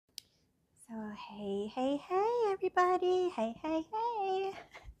Hey, everybody. Hey.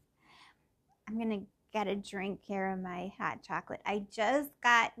 I'm going to get a drink here of my hot chocolate. I just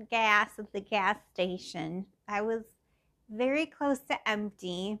got gas at the gas station. I was very close to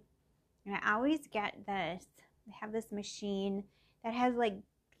empty. And I always get this. They have this machine that has like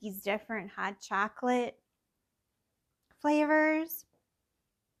these different hot chocolate flavors.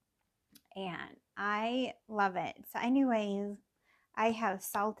 And I love it. So anyways, I have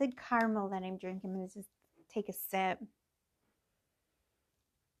salted caramel that I'm drinking. I'm going to just take a sip.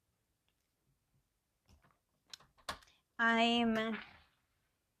 I'm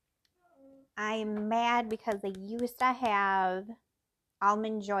mad because they used to have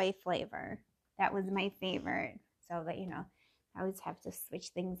almond joy flavor. That was my favorite. So that, I always have to switch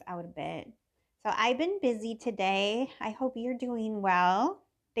things out a bit. So I've been busy today. I hope you're doing well.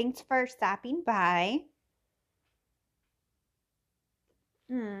 Thanks for stopping by.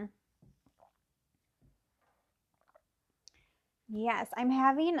 Yes, I'm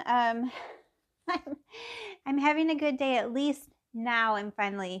having I'm having a good day. At least now I'm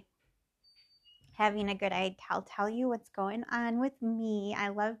finally having a good day. I'll tell you what's going on with me. I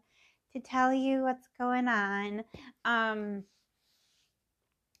love to tell you what's going on.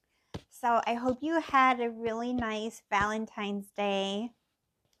 So I hope you had a really nice Valentine's Day.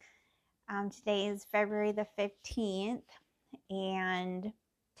 Today is February the 15th, and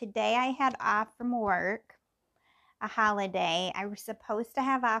today I had off from work, a holiday. I was supposed to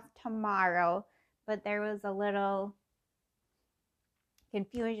have off tomorrow, but there was a little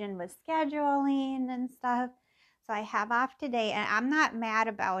confusion with scheduling and stuff. So I have off today, and I'm not mad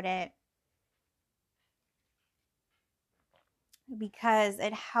about it because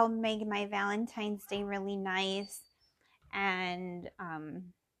it helped make my Valentine's Day really nice. And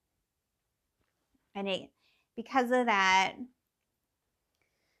because of that,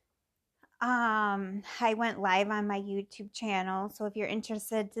 I went live on my YouTube channel. So if you're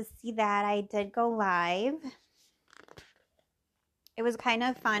interested to see that, I did go live. It was kind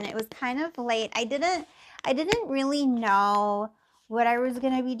of fun. It was kind of late. I didn't really know what I was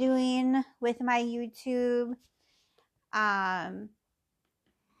going to be doing with my YouTube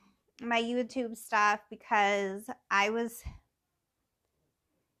stuff, because I was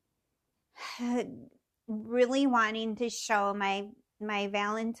really wanting to show my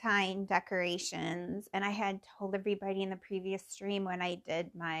Valentine decorations, and I had told everybody in the previous stream when I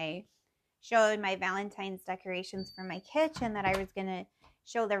did showed my Valentine's decorations for my kitchen that I was going to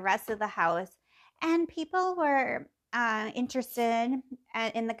show the rest of the house, and people were interested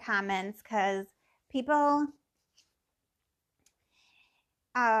in the comments because people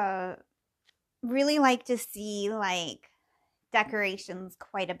really like to see like decorations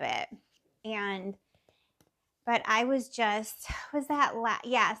quite a bit. But I was so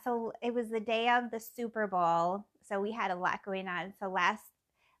it was the day of the Super Bowl, so we had a lot going on. So last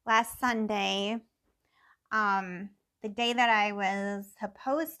Sunday, the day that I was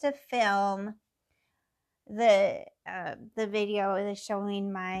supposed to film the video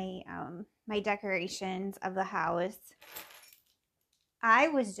showing my my decorations of the house, I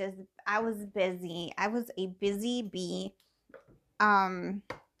was busy. I was a busy bee. From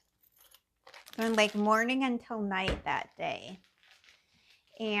like morning until night that day.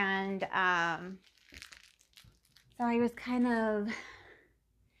 And so I was trying to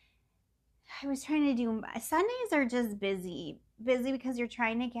do, Sundays are just busy because you're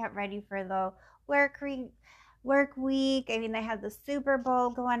trying to get ready for the work week. I mean, they had the Super Bowl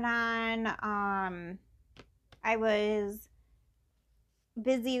going on. I was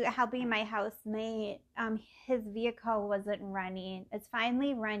busy helping my housemate. His vehicle wasn't running. It's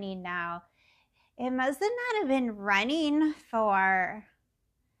finally running now. It must not have been running for,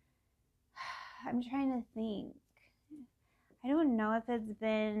 I'm trying to think. I don't know if it's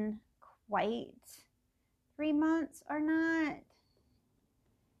been quite 3 months or not.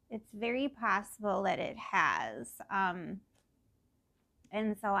 It's very possible that it has. And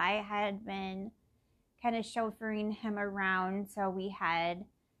so I had been kind of chauffeuring him around. So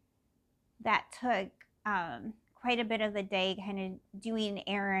that took quite a bit of the day, kind of doing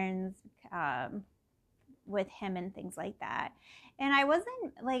errands with him and things like that. And I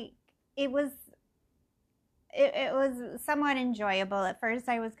wasn't like, it was somewhat enjoyable. At first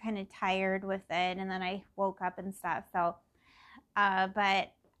I was kind of tired with it, and then I woke up and stuff. So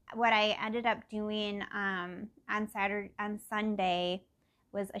but what I ended up doing on Sunday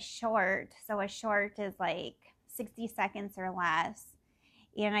was a short. So a short is like 60 seconds or less.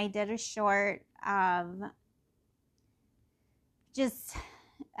 And I did a short of just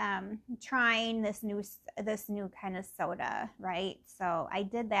trying this new kind of soda, right? So I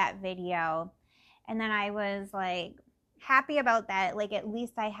did that video. And then I was like happy about that. Like at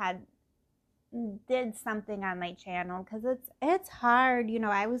least I did something on my channel, because it's hard. You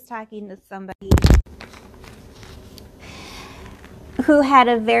know, I was talking to somebody who had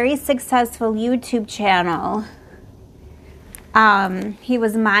a very successful YouTube channel. He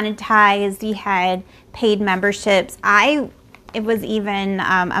was monetized. He had paid memberships. It was even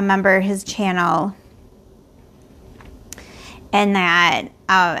a member of his channel, and that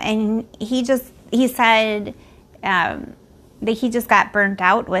and he said that he just got burnt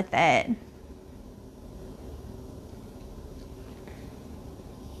out with it.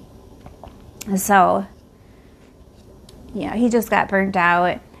 So yeah, he just got burnt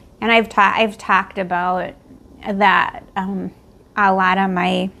out, and I've talked about that a lot on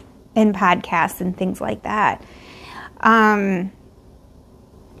in podcasts and things like that.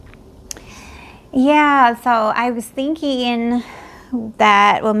 Yeah, so I was thinking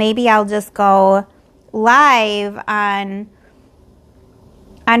that, well, maybe I'll just go live on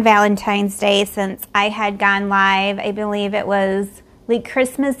Valentine's Day, since I had gone live. I believe it was like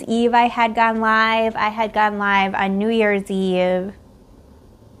Christmas Eve I had gone live. I had gone live on New Year's Eve.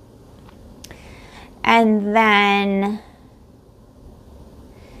 And then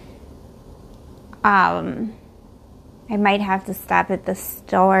I might have to stop at the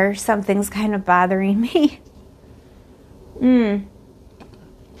store. Something's kind of bothering me.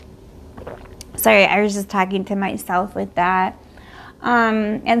 Sorry, I was just talking to myself with that.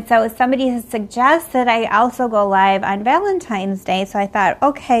 And so somebody has suggested I also go live on Valentine's Day. So I thought,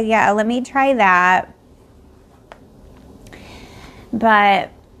 okay, yeah, let me try that. But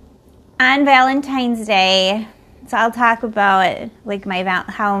on Valentine's Day, so I'll talk about like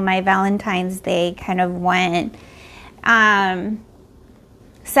how my Valentine's Day kind of went.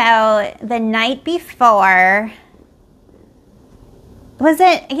 So the night before,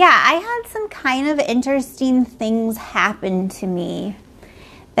 I had some kind of interesting things happen to me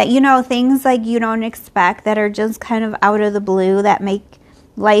that, you know, things like you don't expect, that are just kind of out of the blue, that make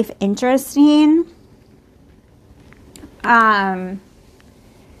life interesting. I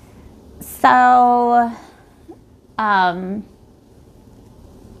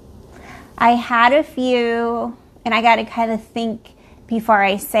had a few, and I got to kind of think before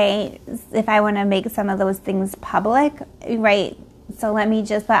I say if I want to make some of those things public, right? So let me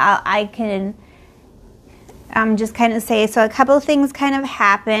just, I can just kind of say, so a couple of things kind of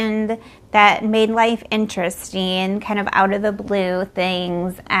happened that made life interesting, kind of out of the blue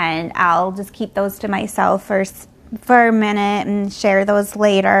things, and I'll just keep those to myself for a minute and share those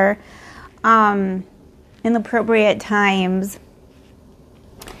later in appropriate times.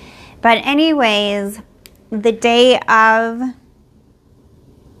 But anyways, the day of,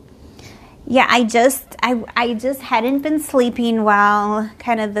 I just hadn't been sleeping well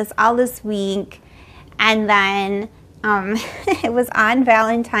kind of all this week, and then it was on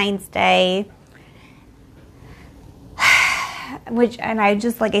Valentine's Day, and I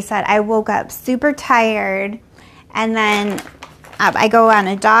just, like I said, I woke up super tired, and then I go on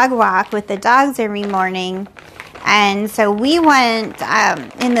a dog walk with the dogs every morning. And so we went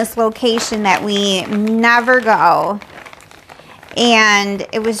in this location that we never go. And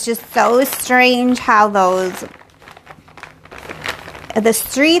it was just so strange how the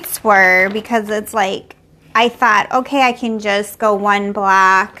streets were, because it's like, I thought, okay, I can just go one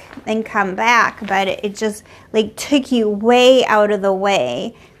block and come back. But it just like took you way out of the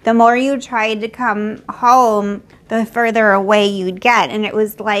way. The more you tried to come home, the further away you'd get. And it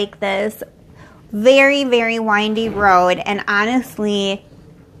was like this very, very windy road, and honestly,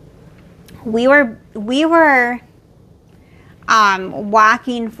 we were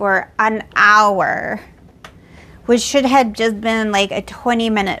walking for an hour, which should have just been like a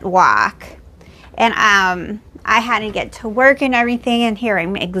 20-minute walk, and I had to get to work and everything, and here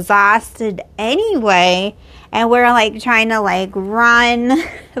I'm exhausted anyway, and we're like trying to like run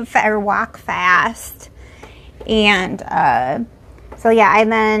or walk fast, and so yeah,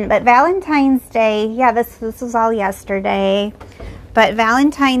 but Valentine's Day, this was all yesterday. But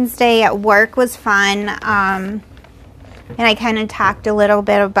Valentine's Day at work was fun. And I kind of talked a little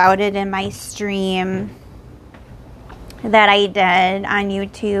bit about it in my stream that I did on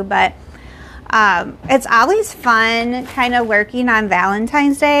YouTube. But it's always fun kind of working on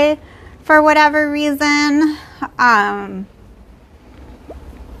Valentine's Day for whatever reason.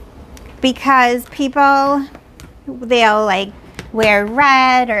 Because people, they'll like wear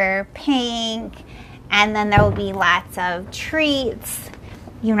red or pink, and then there will be lots of treats,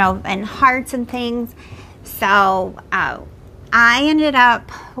 you know, and hearts and things. So I ended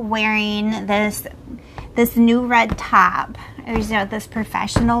up wearing this new red top. it was, you know, this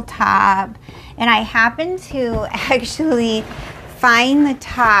professional top, and I happened to actually find the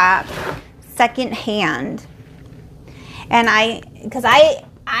top secondhand, and because I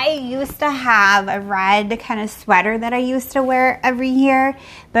used to have a red kind of sweater that I used to wear every year,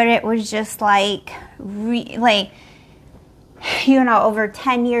 but it was just like you know, over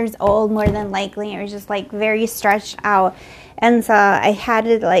 10 years old, more than likely. It was just like very stretched out. And so I had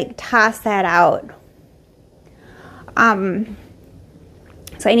to like toss that out.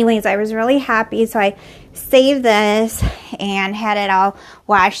 So anyways, I was really happy. So I saved this and had it all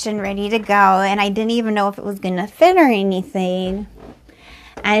washed and ready to go. And I didn't even know if it was going to fit or anything.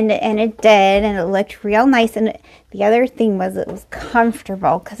 And it did, and it looked real nice. And the other thing was it was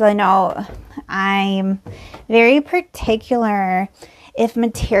comfortable, because I know I'm very particular if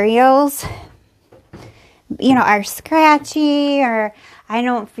materials, you know, are scratchy or I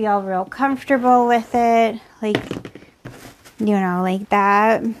don't feel real comfortable with it, like, you know, like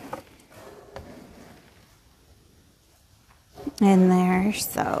that in there.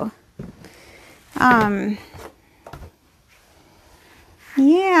 So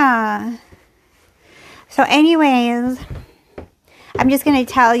yeah. So anyways, I'm just going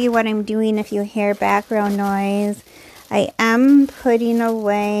to tell you what I'm doing if you hear background noise. I am putting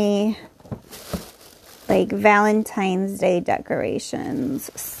away like Valentine's Day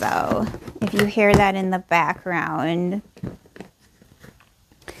decorations. So if you hear that in the background,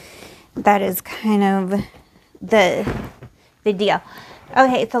 that is kind of the deal.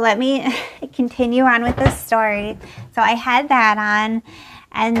 Okay, so let me continue on with the story. So I had that on,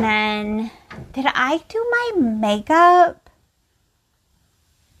 and then did I do my makeup?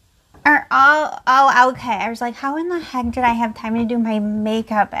 Or oh, okay. I was like, how in the heck did I have time to do my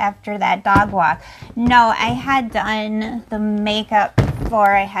makeup after that dog walk? No, I had done the makeup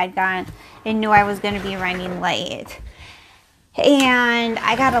before I had gone and knew I was going to be running late. And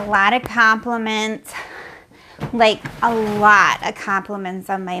I got a lot of compliments. Like a lot of compliments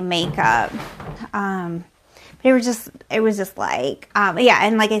on my makeup. But it was just like, yeah.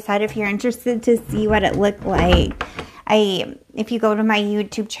 And like I said, if you're interested to see what it looked like, if you go to my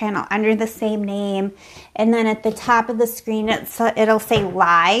YouTube channel under the same name, and then at the top of the screen, it'll say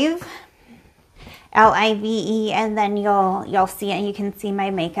live, L-I-V-E, and then you'll see it and you can see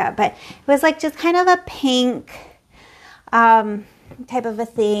my makeup. But it was like just kind of a pink, type of a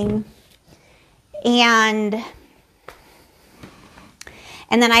thing. And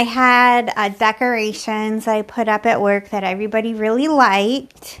then I had decorations I put up at work that everybody really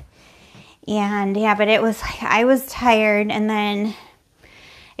liked. And yeah, but it was like I was tired, and then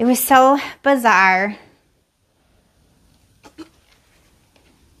it was so bizarre.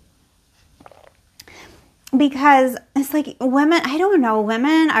 Because it's like women, I don't know,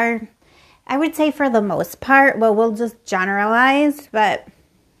 women are, I would say for the most part, well, we'll just generalize, but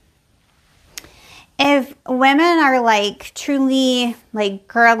if women are like truly like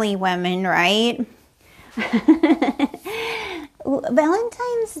girly women, right?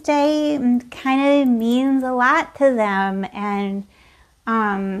 Valentine's Day kind of means a lot to them, and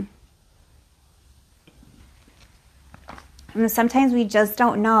sometimes we just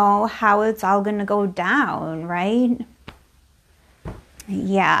don't know how it's all going to go down, right?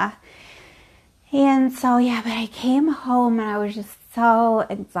 Yeah. And so, yeah, but I came home and I was just so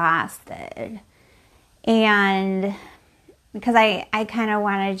exhausted. And because I kind of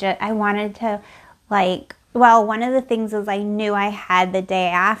wanted to like, well, one of the things is I knew I had the day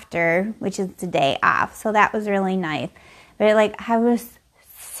after, which is the day off. So that was really nice. But like, I was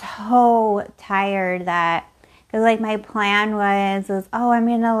so tired that, because like my plan was, oh, I'm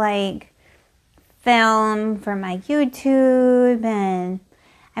going to like film for my YouTube, and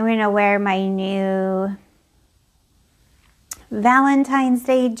I'm going to wear my new Valentine's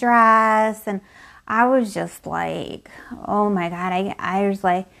Day dress. And I was just like, oh my God, I was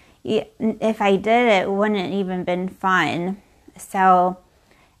like, if I did it, it wouldn't even been fun. So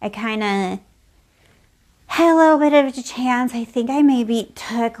I kind of had a little bit of a chance. I think I maybe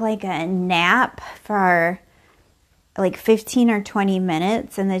took like a nap for like 15 or 20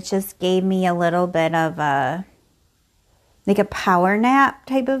 minutes, and it just gave me a little bit of a, like a power nap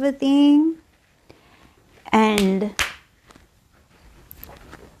type of a thing. And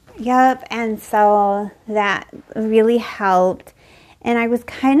yep, and so that really helped. And I was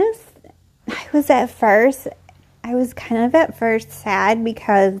kind of at first sad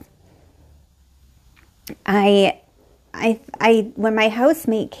because I when my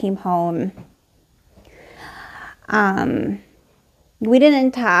housemate came home, we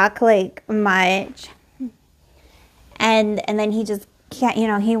didn't talk like much, and then he just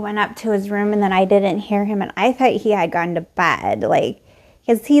yeah, he went up to his room and then I didn't hear him and I thought he had gone to bed, like,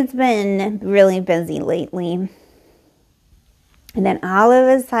 because he's been really busy lately. And then all of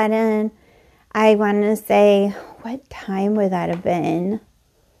a sudden, I want to say, what time would that have been?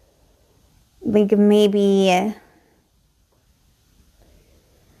 Like maybe,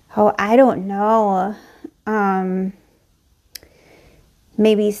 I don't know.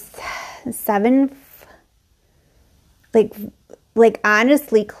 Maybe 7, like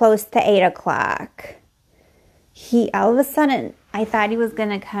honestly close to 8 o'clock. All of a sudden, I thought he was going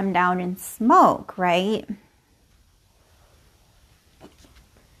to come down and smoke, right?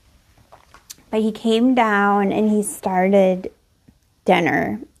 But he came down and he started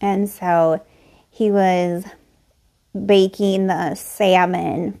dinner. And so he was baking the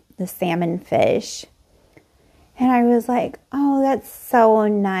salmon fish. And I was like, oh, that's so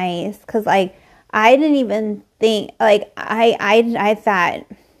nice. Because, like, I didn't even think, like, I thought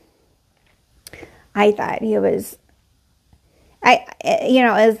he was,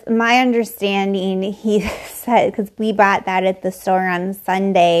 as my understanding, he said, because we bought that at the store on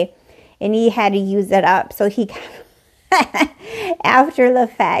Sunday, and he had to use it up. So he, after the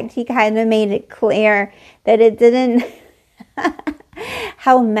fact, he kind of made it clear that it didn't,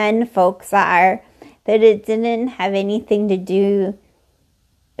 how men folks are, that it didn't have anything to do,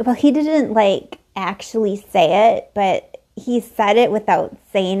 well, he didn't, like, actually say it, but he said it without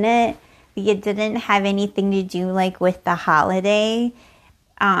saying it. It didn't have anything to do, like, with the holiday.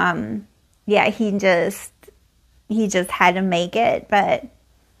 Yeah, he just had to make it. But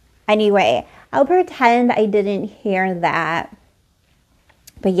anyway, I'll pretend I didn't hear that.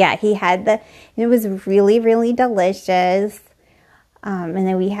 But yeah, it was really, really delicious. And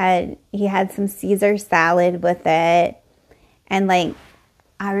then he had some Caesar salad with it. And, like,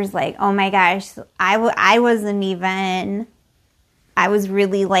 I was like, oh my gosh, I was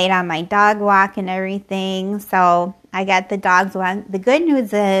really late on my dog walk and everything. So I got the dog's walk. The good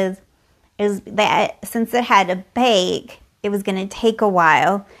news is that since it had to bake, it was going to take a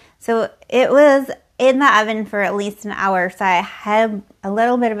while. So it was in the oven for at least an hour. So I had a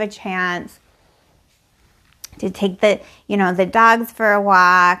little bit of a chance to take the dogs for a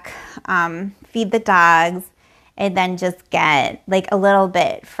walk, feed the dogs, and then just get, like, a little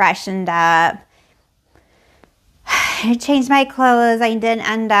bit freshened up. I changed my clothes. I didn't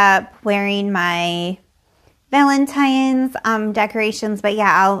end up wearing my Valentine's decorations, but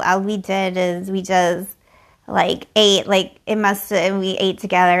yeah, all we did is we just, like, ate, like, we ate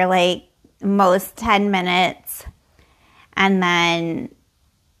together, like, most 10 minutes, and then,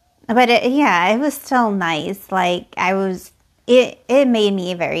 but it was still nice. Like, it made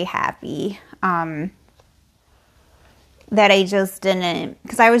me very happy, that I just didn't,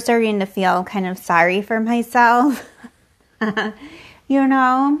 because I was starting to feel kind of sorry for myself, and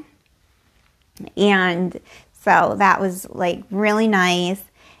so that was, like, really nice.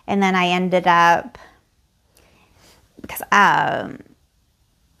 And then I ended up, because I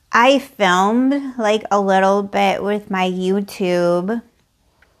filmed, like, a little bit with my YouTube,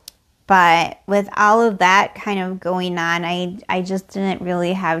 but with all of that kind of going on, I just didn't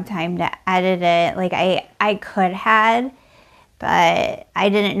really have time to edit it. Like, I could have, but I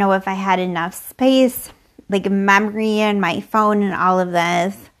didn't know if I had enough space, like, memory in my phone and all of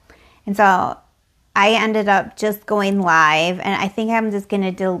this. And so I ended up just going live, and I think I'm just going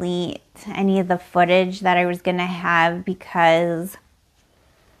to delete any of the footage that I was going to have, because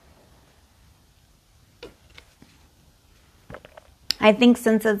I think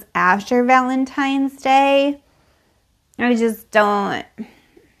since it's after Valentine's Day, I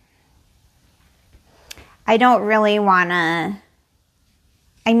don't really want to,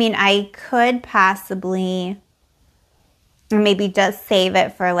 I mean, I could possibly maybe just save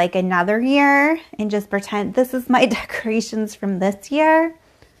it for, like, another year and just pretend this is my decorations from this year.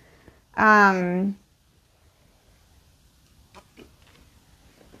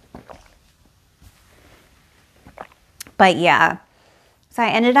 But yeah, so I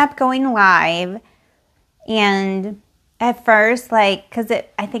ended up going live, and at first, like, because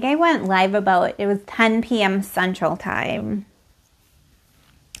I think I went live it was 10 p.m. Central Time.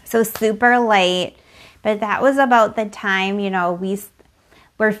 So super late, but that was about the time, we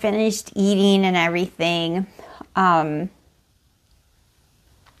were finished eating and everything. And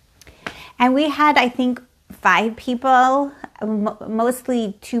we had, I think, 5 people,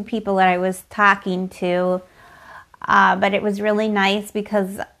 mostly 2 people that I was talking to. But it was really nice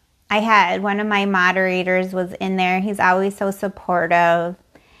because I had one of my moderators was in there. He's always so supportive.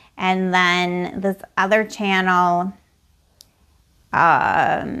 And then this other channel,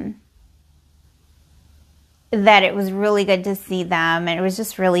 that it was really good to see them, and it was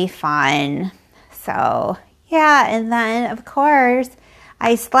just really fun. So yeah, and then of course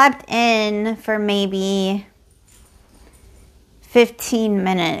I slept in for maybe 15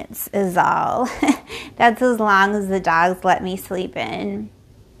 minutes is all. That's as long as the dogs let me sleep in.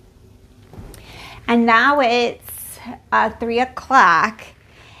 And now it's 3 o'clock,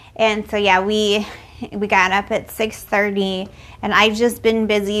 and so yeah, we got up at 6:30, and I've just been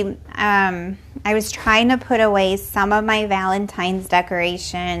busy. I was trying to put away some of my Valentine's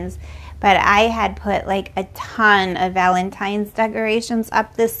decorations, but I had put like a ton of Valentine's decorations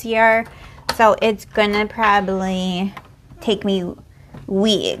up this year, so it's gonna probably take me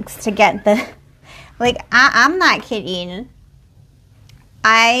weeks to get the, like, I'm not kidding.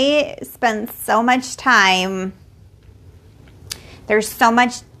 I spent so much time. There's so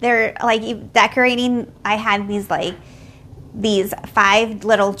much there, like decorating. I had these 5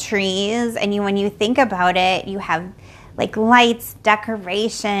 little trees, and when you think about it, you have like lights,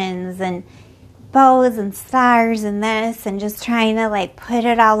 decorations, and bows and stars and this, and just trying to like put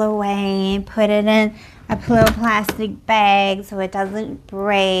it all away and put it in a little plastic bag so it doesn't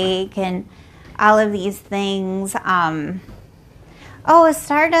break, and all of these things. Oh,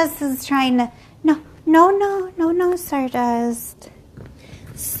 Stardust is trying to, no, Stardust.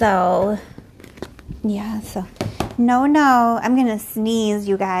 So, yeah, so, no, I'm going to sneeze,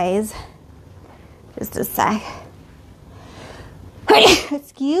 you guys. Just a sec.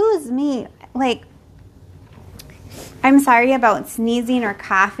 Excuse me. Like, I'm sorry about sneezing or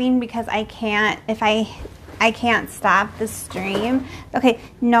coughing because I can't, I can't stop the stream. Okay,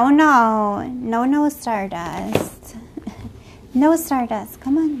 no, Stardust. No, Stardust.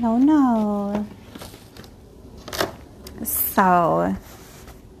 Come on, no. So,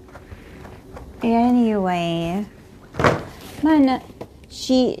 anyway, come on.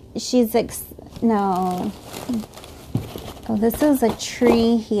 She's no. Oh, this is a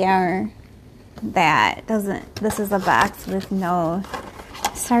tree here that doesn't. This is a box with no.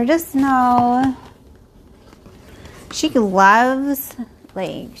 Stardust, no. She loves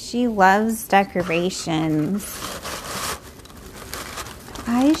decorations.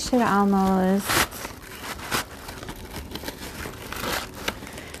 I should almost.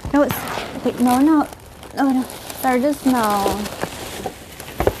 No, wait, no. Stardust, no.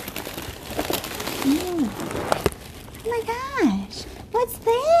 Oh my gosh, what's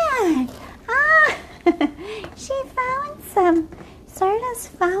that? Ah, she found some. Stardust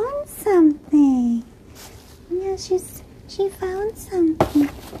found something. Yeah, she found something.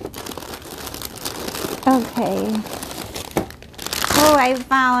 Okay. Oh, I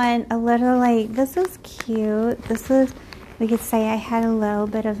found a little, like, this is cute. This is, we could say I had a little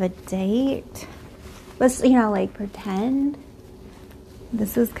bit of a date. Let's, like, pretend.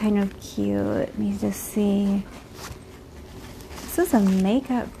 This is kind of cute. Let me just see. This is a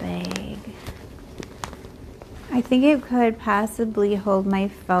makeup bag. I think it could possibly hold my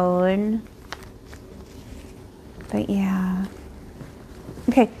phone. But yeah.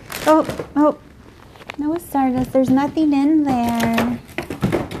 Okay. Oh. No, Stardust. There's nothing in there.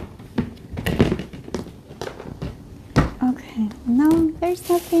 Okay. No, there's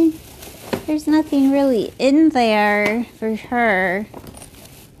nothing. There's nothing really in there for her.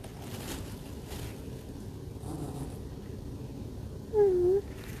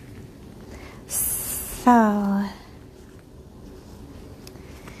 So.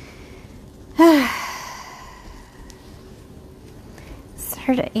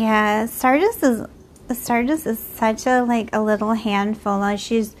 Stardust is such a little handful.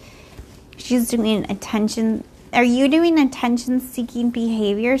 She's doing attention. Are you doing attention-seeking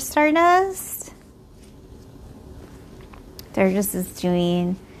behavior, Stardust? Stardust is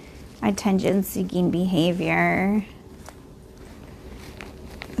doing attention-seeking behavior.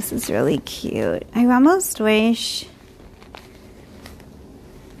 This is really cute. I almost wish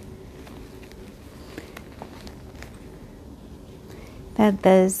that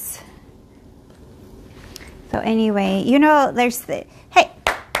this. So anyway, there's the, hey,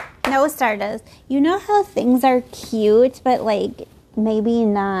 no, Stardust. You know how things are cute, but maybe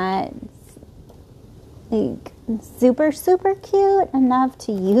not super, super cute enough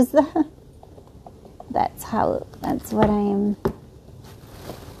to use them? That's what I'm.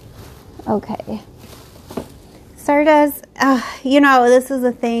 Okay. Stardust, this is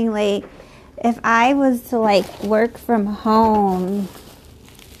a thing, if I was to work from home,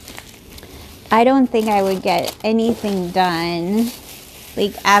 I don't think I would get anything done,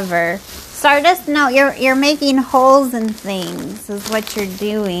 ever. Stardust, no, you're making holes in things is what you're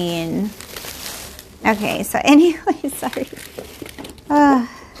doing. Okay, so anyway, sorry.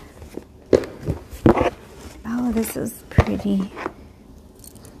 Oh, this is pretty.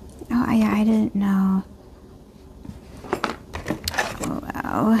 Oh, I didn't know. Oh,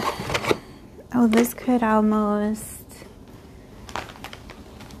 wow. Oh, this could almost...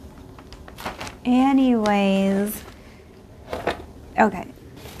 Anyways. Okay.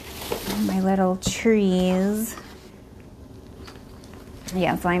 My little trees.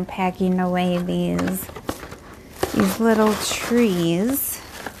 Yeah, so I'm packing away these little trees.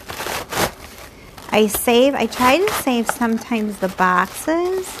 I try to save sometimes the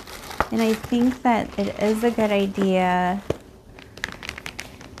boxes, and I think that it is a good idea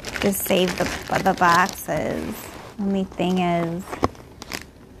to save the boxes. Only thing is,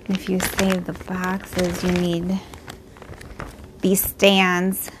 if you save the boxes, you need these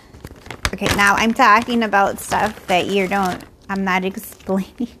stands. Okay, now I'm talking about stuff that I'm not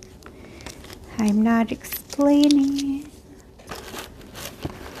explaining. I'm not explaining.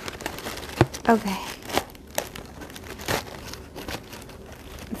 Okay.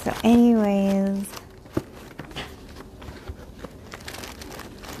 So anyways,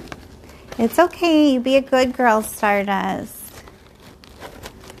 it's okay. Be a good girl, Stardust.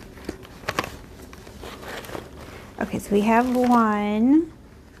 Okay, so we have one.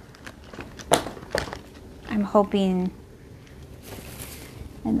 I'm hoping.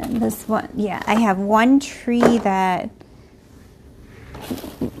 And then this one, yeah, I have one tree that,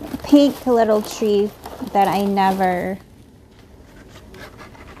 pink little tree that I never,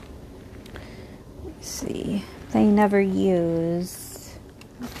 let's see, that I never use.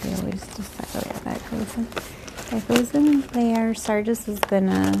 I always decide, oh yeah, that goes in there. Stardust is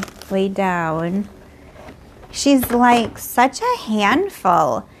gonna lay down. She's like such a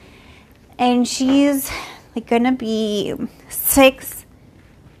handful, and she's like gonna be 6.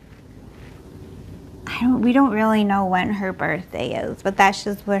 We don't really know when her birthday is, but that's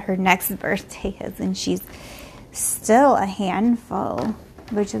just what her next birthday is, and she's still a handful,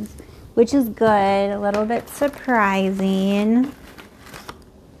 which is good. A little bit surprising.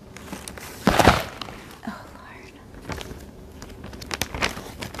 Oh Lord.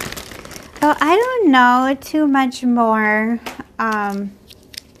 Oh, I don't know too much more.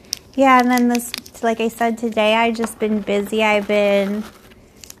 Yeah, and then this, like I said, today I've just been busy. I've been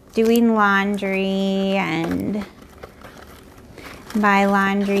doing laundry and my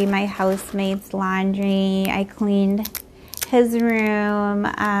laundry, my housemate's laundry. I cleaned his room.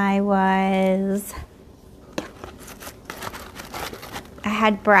 I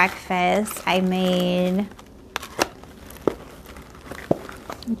had breakfast. I made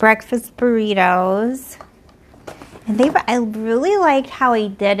breakfast burritos. And I really liked how I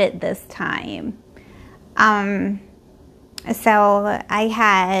did it this time. So I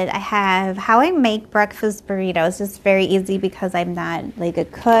have how I make breakfast burritos. It's very easy because I'm not like a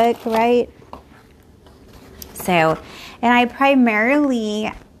cook, right? So, and I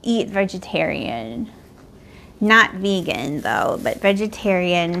primarily eat vegetarian, not vegan though, but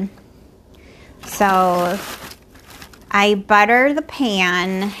vegetarian. So I butter the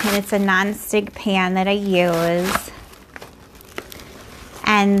pan, and it's a non-stick pan that I use.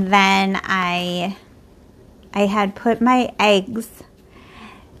 And then I had put my eggs,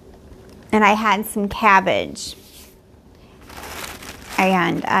 and I had some cabbage,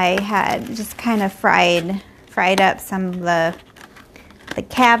 and I had just kind of fried up some of the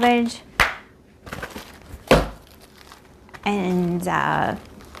cabbage, and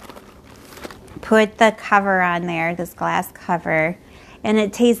put the cover on there, this glass cover, and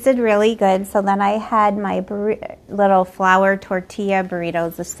it tasted really good. So then I had my little flour tortilla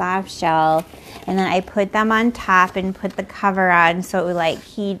burritos, the soft shell, and then I put them on top and put the cover on so it would like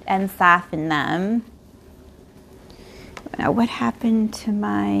heat and soften them. Now what happened to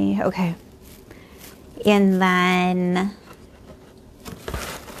my, okay. And then,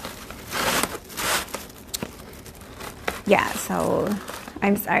 yeah, so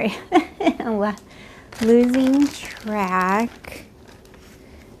I'm sorry. Losing track.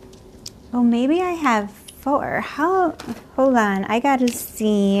 Oh, maybe I have 4. Hold on, I gotta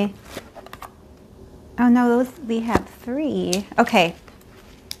see. Oh no, we have 3. Okay.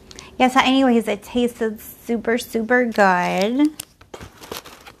 Yeah, so anyways, it tasted super, super good.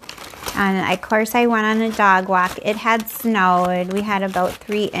 And of course I went on a dog walk. It had snowed. We had about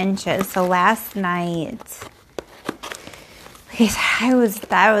 3 inches. So last night, I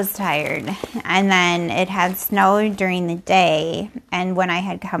was tired. And then it had snowed during the day and when I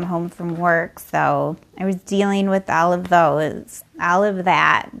had come home from work. So I was dealing with all of that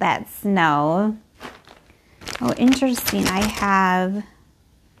snow. Oh, interesting. I have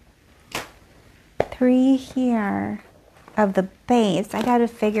 3 here of the base. I got to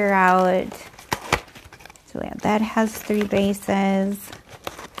figure out. So yeah, that has 3 bases.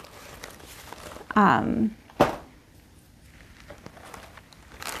 I'm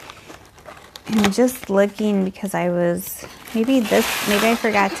just looking because maybe I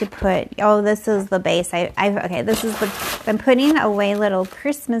forgot to put, oh, this is the base. Okay, I'm putting away little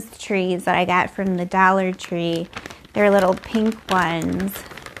Christmas trees that I got from the Dollar Tree. They're little pink ones.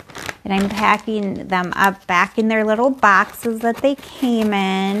 And I'm packing them up back in their little boxes that they came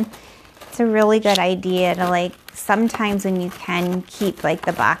in. It's a really good idea to, like, sometimes when you can keep, like,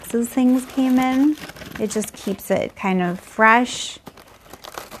 the boxes things came in, it just keeps it kind of fresh.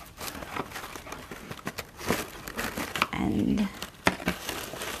 And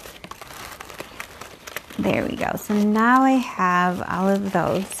there we go. So now I have all of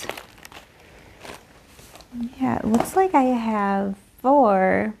those. Yeah, it looks like I have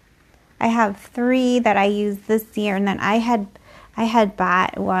 4. I have 3 that I used this year, and then I had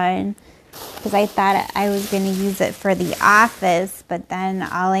bought one because I thought I was going to use it for the office, but then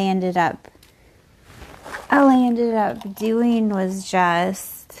all I ended up doing was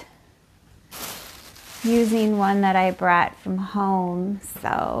just using one that I brought from home.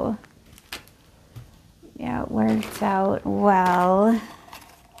 So yeah, it worked out well.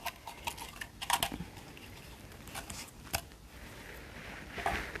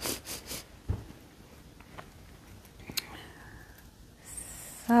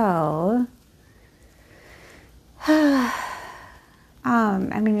 So,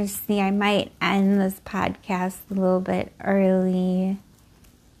 I'm going to see, I might end this podcast a little bit early.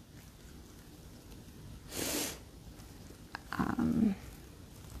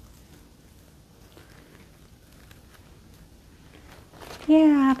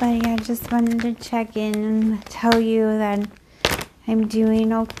 Yeah, but yeah, just wanted to check in and tell you that I'm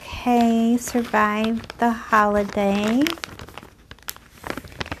doing okay, survived the holiday.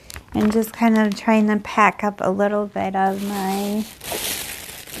 And just kind of trying to pack up a little bit of my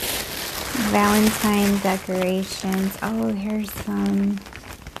Valentine decorations. Oh, here's some.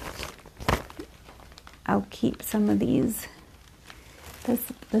 I'll keep some of these.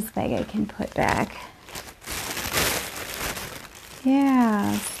 This bag I can put back.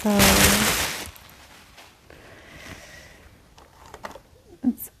 Yeah, so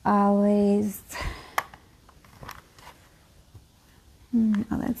it's always.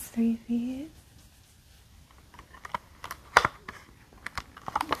 Oh, that's 3 feet. I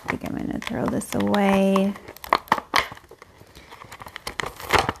think I'm going to throw this away.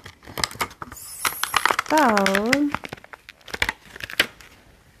 So,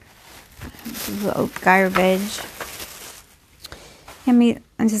 this is a little garbage.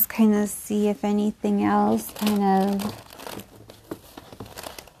 I'll just kind of see if anything else kind of.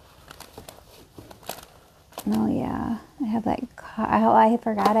 Oh, yeah. I have that. Oh, I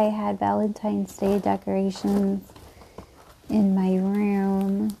forgot I had Valentine's Day decorations in my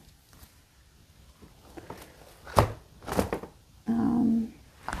room.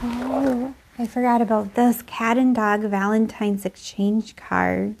 Oh, I forgot about this. Cat and dog Valentine's exchange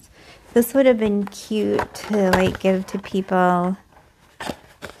cards. This would have been cute to, like, give to people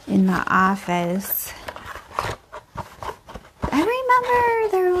in the office. I remember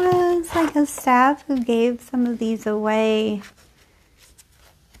there was, like, a staff who gave some of these away.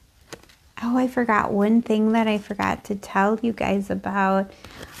 Oh, I forgot one thing that I forgot to tell you guys about.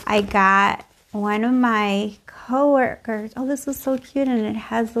 I got one of my coworkers. Oh, this is so cute, and it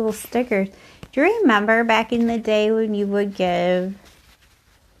has little stickers. Do you remember back in the day when you'd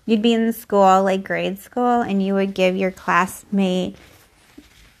be in school, like grade school, and you would give your classmate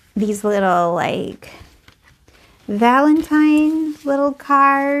these little, like, Valentine little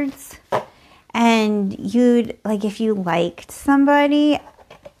cards, and you'd, like, if you liked somebody,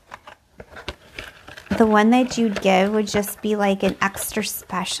 the one that you'd give would just be like an extra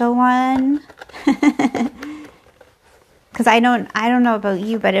special one. Because I don't know about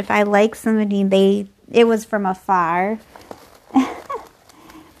you, but if I like somebody, it was from afar.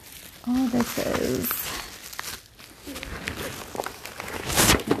 Oh, this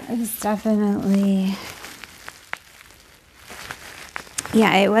is definitely,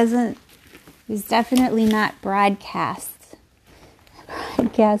 yeah, it was definitely not broadcasted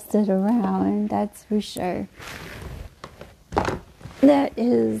around, that's for sure. That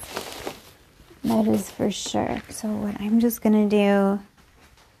is for sure. So what I'm just gonna do,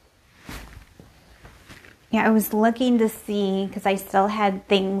 yeah, I was looking to see, because I still had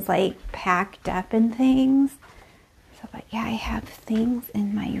things like packed up and things. So, but yeah, I have things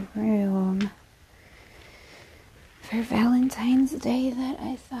in my room for Valentine's Day that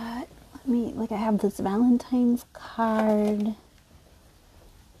I thought, I have this Valentine's card.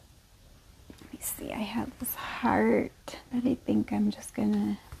 Let me see, I have this heart that I think I'm just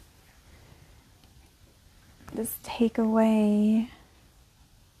gonna just take away.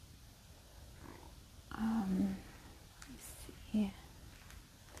 Let's see. I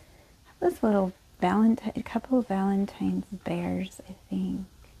have this little a couple of Valentine's bears, I think.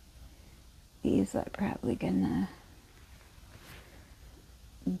 These are probably gonna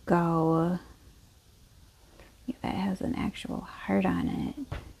go. Yeah, that has an actual heart on it.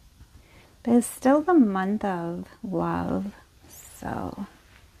 But it's still the month of love, so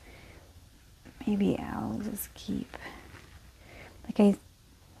maybe I'll just keep, like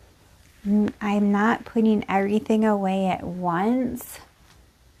I'm not putting everything away at once.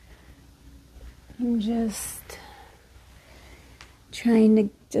 I'm just trying to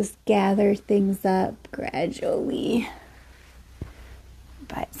just gather things up gradually.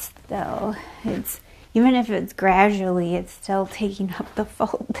 But still, even if it's gradually, it's still taking up the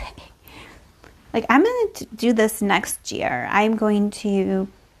full day. Like, I'm going to do this next year. I'm going to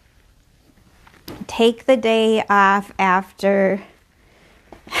take the day off after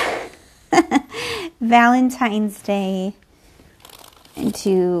Valentine's Day and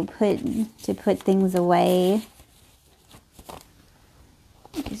to put things away.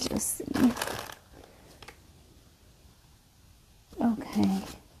 Let's just see. Okay.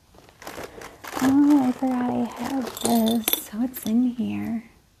 Oh, I forgot I have this. What's in here?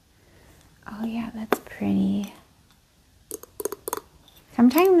 Oh yeah, that's pretty.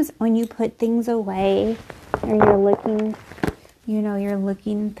 Sometimes when you put things away or you're looking, you're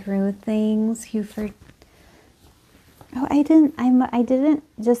looking through things, oh, I didn't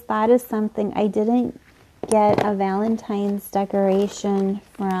just thought of something. I didn't get a Valentine's decoration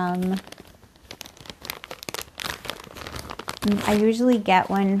from, I usually get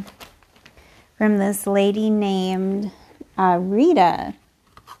one from this lady named Rita.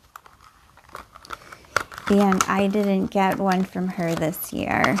 And I didn't get one from her this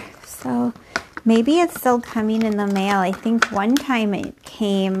year. So maybe it's still coming in the mail. I think one time it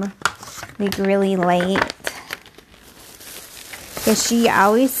came like really late. Because she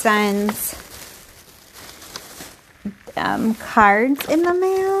always sends cards in the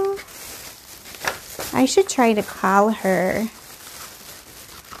mail. I should try to call her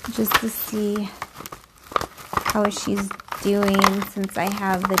just to see how she's doing since I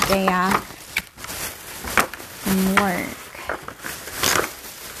have the day off from work.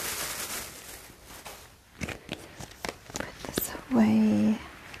 Put this away.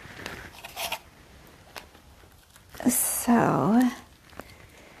 So,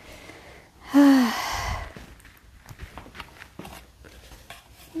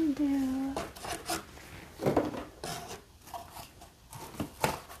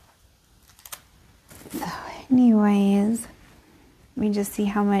 anyways, let me just see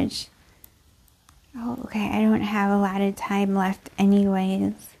how much. Oh, okay, I don't have a lot of time left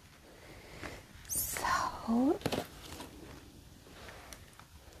anyways. So,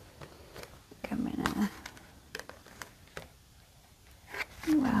 I'm gonna,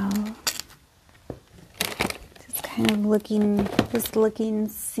 just kind of looking,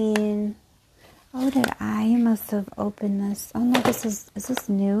 seeing. Oh, did I must have opened this. Oh no, is this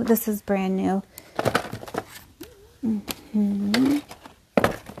new? This is brand new.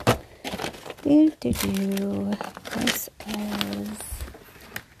 This is,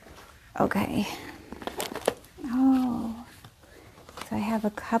 okay. Oh, so I have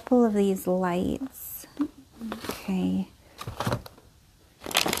a couple of these lights. Okay.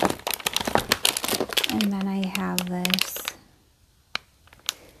 And then I have this.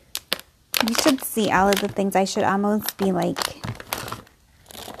 You should see all of the things. I should almost be like,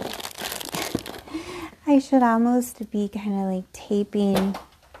 kind of like taping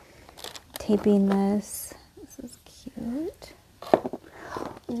this. This is cute.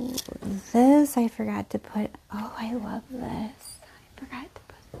 Ooh, this I forgot to put. Oh, I love this. I forgot to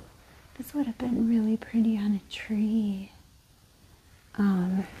put. This would have been really pretty on a tree.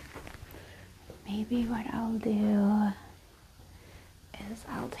 Maybe what I'll do is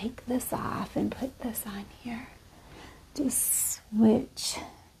I'll take this off and put this on here. Just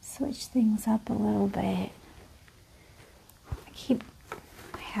switch things up a little bit.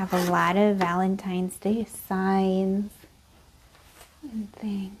 I have a lot of Valentine's Day signs and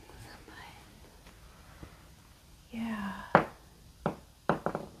things. But yeah,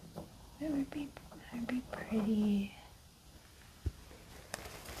 that would be pretty.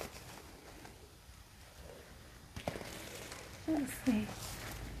 Let's see.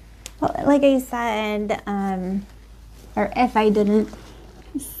 Well, like I said, or if I didn't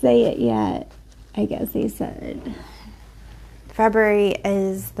say it yet, I guess I said February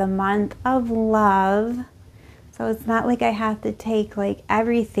is the month of love. So it's not like I have to take like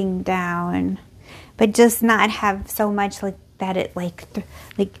everything down, but just not have so much like that it like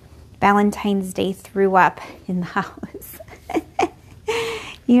Valentine's Day threw up in the house.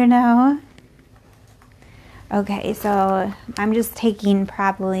 You know? Okay, so I'm just taking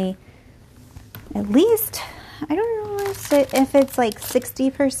probably at least, I don't know if it's like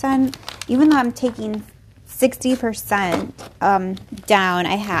 60%, even though I'm taking 60% down,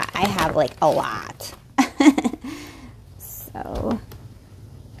 I have like a lot. So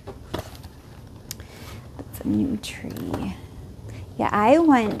that's a new tree. Yeah, I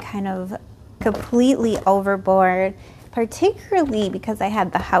went kind of completely overboard, particularly because I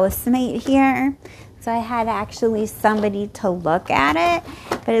had the housemate here. So I had actually somebody to look at it,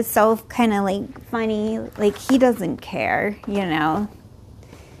 but it's so kind of like funny, like he doesn't care, you know.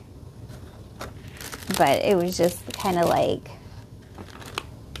 But it was just kind of like,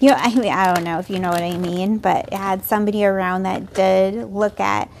 you know, I mean, I don't know if you know what I mean, but it had somebody around that did look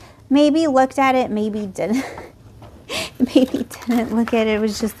at, maybe looked at it, maybe didn't, maybe didn't look at it. It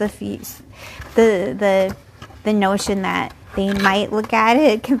was just the notion that they might look at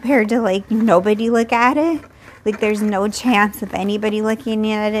it compared to like nobody look at it. Like there's no chance of anybody looking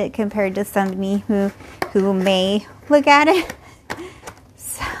at it compared to somebody who may look at it.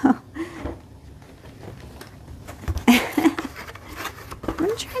 So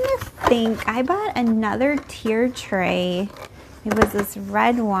I'm trying to think. I bought another tier tray. It was this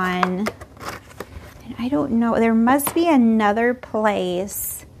red one. And I don't know. There must be another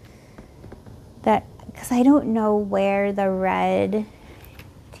place that, because I don't know where the red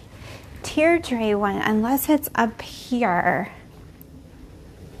tier tray went, unless it's up here.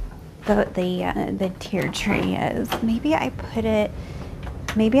 The tier tray is. Maybe I put it,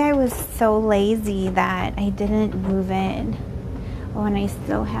 maybe I was so lazy that I didn't move it. Oh, and I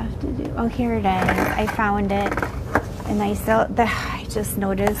still have to do, oh, here it is. I found it. And I just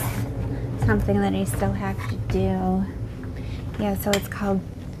noticed something that I still have to do. Yeah, so it's called,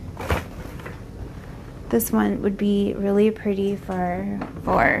 this one would be really pretty for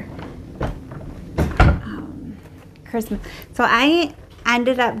Christmas. So I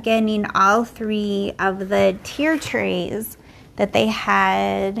ended up getting all 3 of the tier trays that they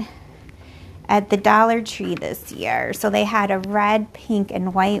had at the Dollar Tree this year. So they had a red, pink,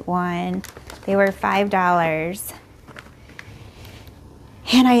 and white one. They were $5.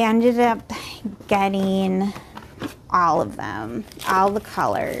 And I ended up getting all of them, all the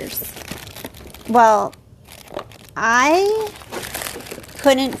colors. Well, I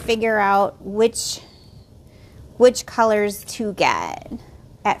couldn't figure out which colors to get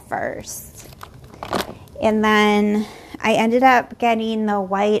at first. And then I ended up getting the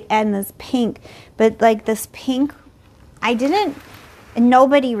white and this pink, but like this pink,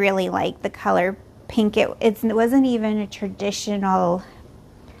 nobody really liked the color pink. It wasn't even a traditional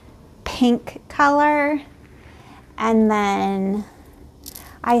pink color. And then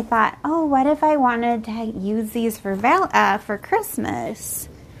I thought, oh, what if I wanted to use these for Christmas?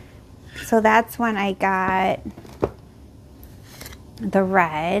 So that's when I got the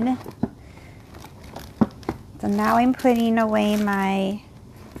red. So now I'm putting away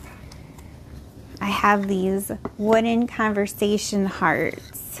I have these wooden conversation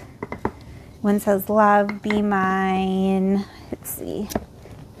hearts. One says, love, be mine. Let's see.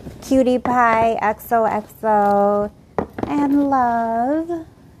 Cutie pie, XOXO, and love.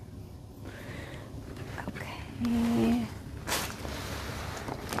 Okay.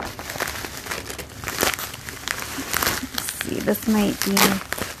 Let's see, this might be...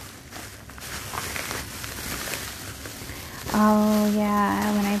 Oh,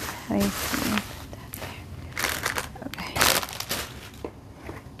 yeah, when I place it. Okay.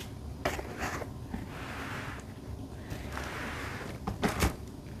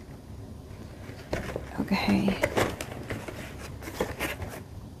 Okay.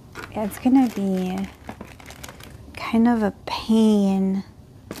 Yeah, it's going to be kind of a pain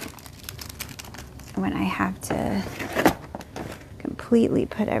when I have to completely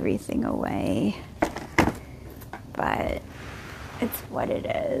put everything away. But it's what it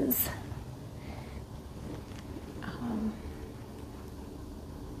is.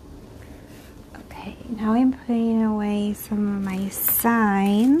 Okay, now I'm putting away some of my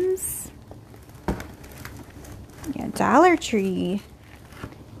signs. Yeah, Dollar Tree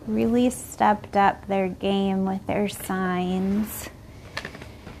really stepped up their game with their signs.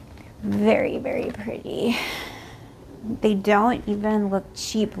 Very, very pretty. They don't even look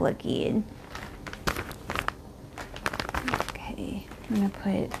cheap looking. Okay, I'm gonna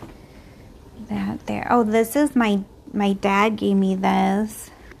put that there. Oh, this is my my dad gave me this.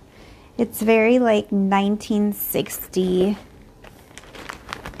 It's very like 1960.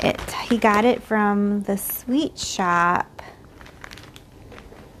 He got it from the sweet shop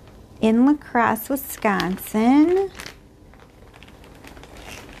in La Crosse, Wisconsin.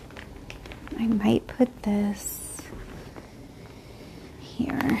 I might put this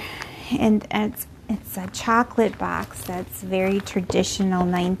here. And it's a chocolate box that's very traditional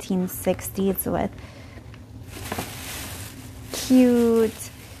 1960s with cute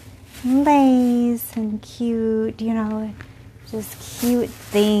lace and cute, you know, just cute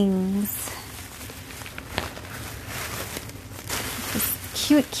things. Just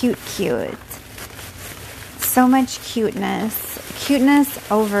cute, cute, cute. So much cuteness.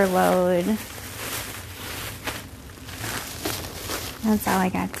 Cuteness overload. That's all I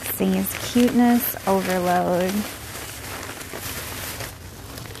got to say is cuteness overload.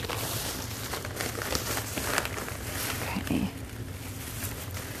 Okay.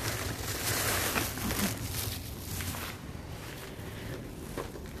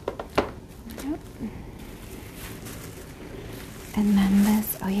 And then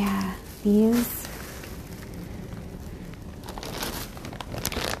this, oh yeah, these.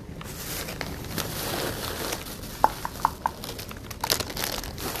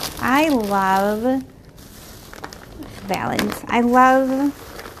 I love Valentine. I love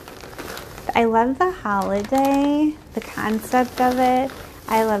the holiday, the concept of it.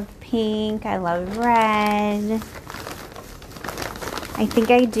 I love pink. I love red. I think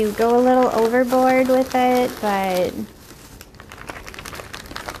I do go a little overboard with it, but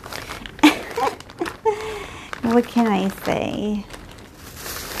what can I say?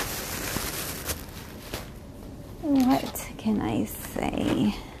 What can I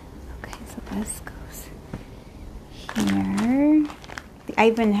say? Okay, so this goes here. I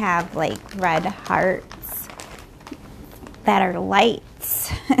even have like red hearts that are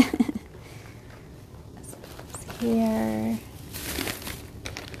lights. Here.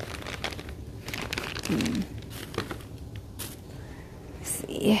 Let's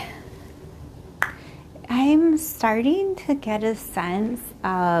see. I'm starting to get a sense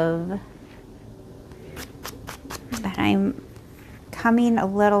of that I'm coming a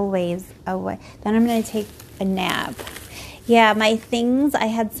little ways away. Then I'm going to take a nap. Yeah, my things, I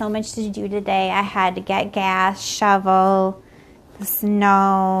had so much to do today. I had to get gas, shovel, the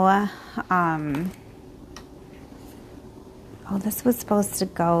snow. Oh, this was supposed to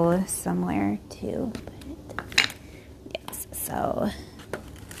go somewhere too. But yes, so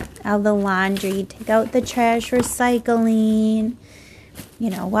all the laundry, take out the trash, recycling, you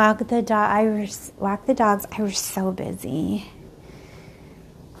know, walk the dogs. I was so busy.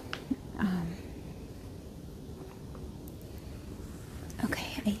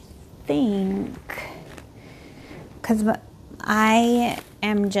 Okay, I think, because I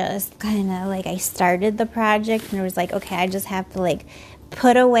am just kind of like, I started the project and it was like, okay, I just have to like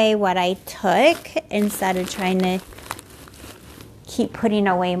put away what I took instead of trying to keep putting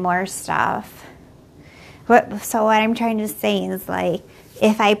away more stuff. So what I'm trying to say is like,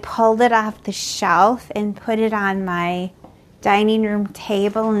 if I pulled it off the shelf and put it on my dining room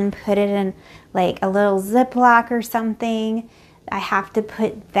table and put it in like a little Ziploc or something, I have to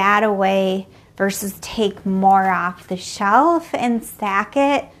put that away versus take more off the shelf and stack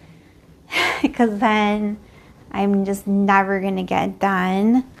it, because then I'm just never going to get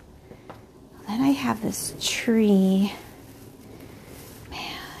done. Then I have this tree.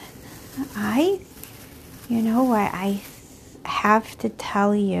 Man, you know what I have to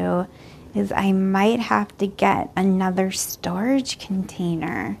tell you is I might have to get another storage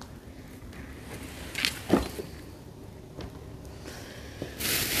container.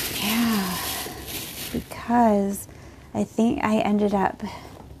 Yeah, because I think I ended up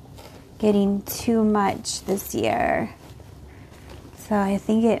getting too much this year. So I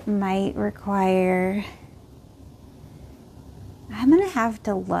think it might require, I'm going to have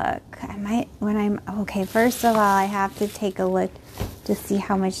to look. I might, okay, first of all, I have to take a look to see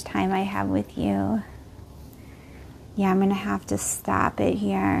how much time I have with you. Yeah, I'm going to have to stop it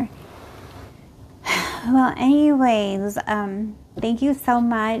here. Well, anyways, thank you so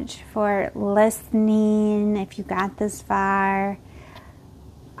much for listening. If you got this far,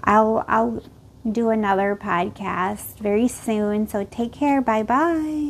 I'll do another podcast very soon. So take care. Bye-bye.